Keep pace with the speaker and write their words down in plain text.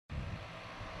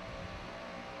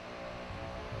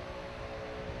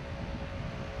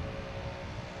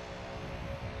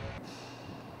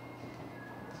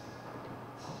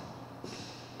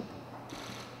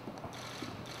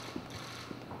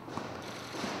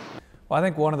Well, I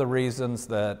think one of the reasons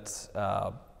that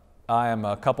I am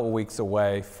a couple of weeks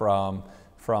away from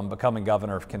becoming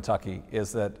governor of Kentucky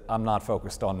is that I'm not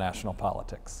focused on national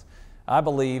politics. I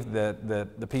believe that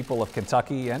the people of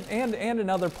Kentucky and in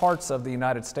other parts of the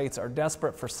United States are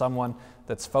desperate for someone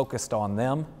that's focused on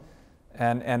them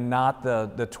and not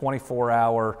the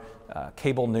 24-hour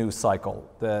cable news cycle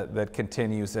that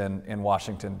continues in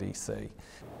Washington, D.C.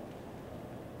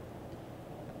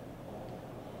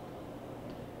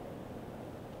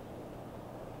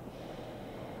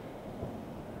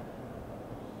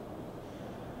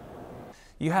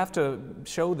 You have to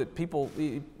show that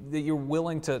that you're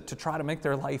willing to try to make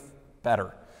their life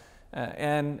better.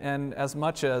 And as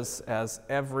much as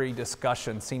every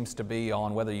discussion seems to be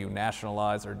on whether you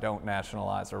nationalize or don't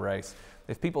nationalize a race,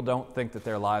 if people don't think that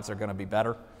their lives are going to be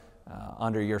better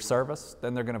under your service,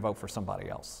 then they're going to vote for somebody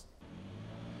else.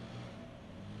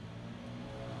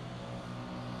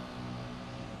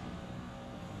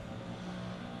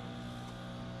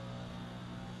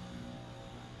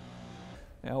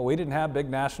 You know, we didn't have big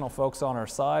national folks on our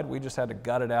side. We just had to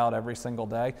gut it out every single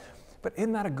day. But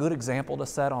isn't that a good example to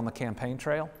set on the campaign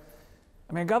trail?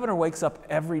 I mean, a governor wakes up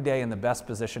every day in the best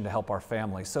position to help our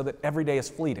families so that every day is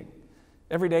fleeting.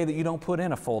 Every day that you don't put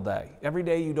in a full day, every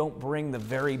day you don't bring the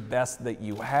very best that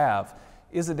you have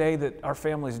is a day that our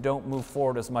families don't move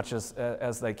forward as much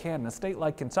as they can. In a state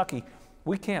like Kentucky,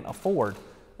 we can't afford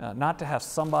not to have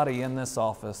somebody in this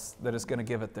office that is going to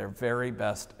give it their very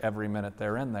best every minute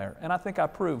they're in there. And I think I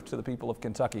proved to the people of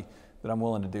Kentucky that I'm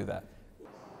willing to do that.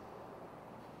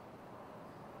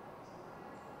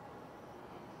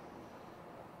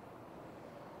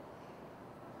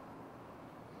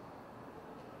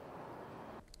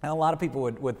 Now, a lot of people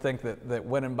would think that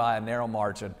winning by a narrow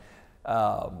margin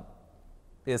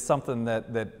is something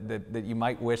that you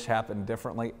might wish happened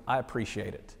differently. I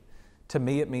appreciate it. To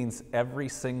me, it means every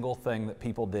single thing that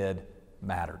people did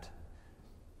mattered.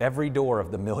 Every door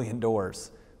of the million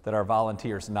doors that our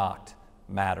volunteers knocked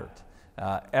mattered.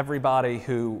 Everybody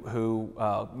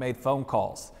who made phone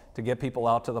calls to get people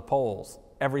out to the polls,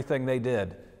 everything they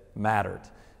did mattered.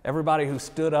 Everybody who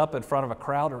stood up in front of a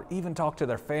crowd or even talked to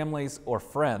their families or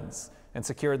friends and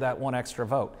secured that one extra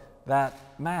vote, that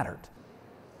mattered.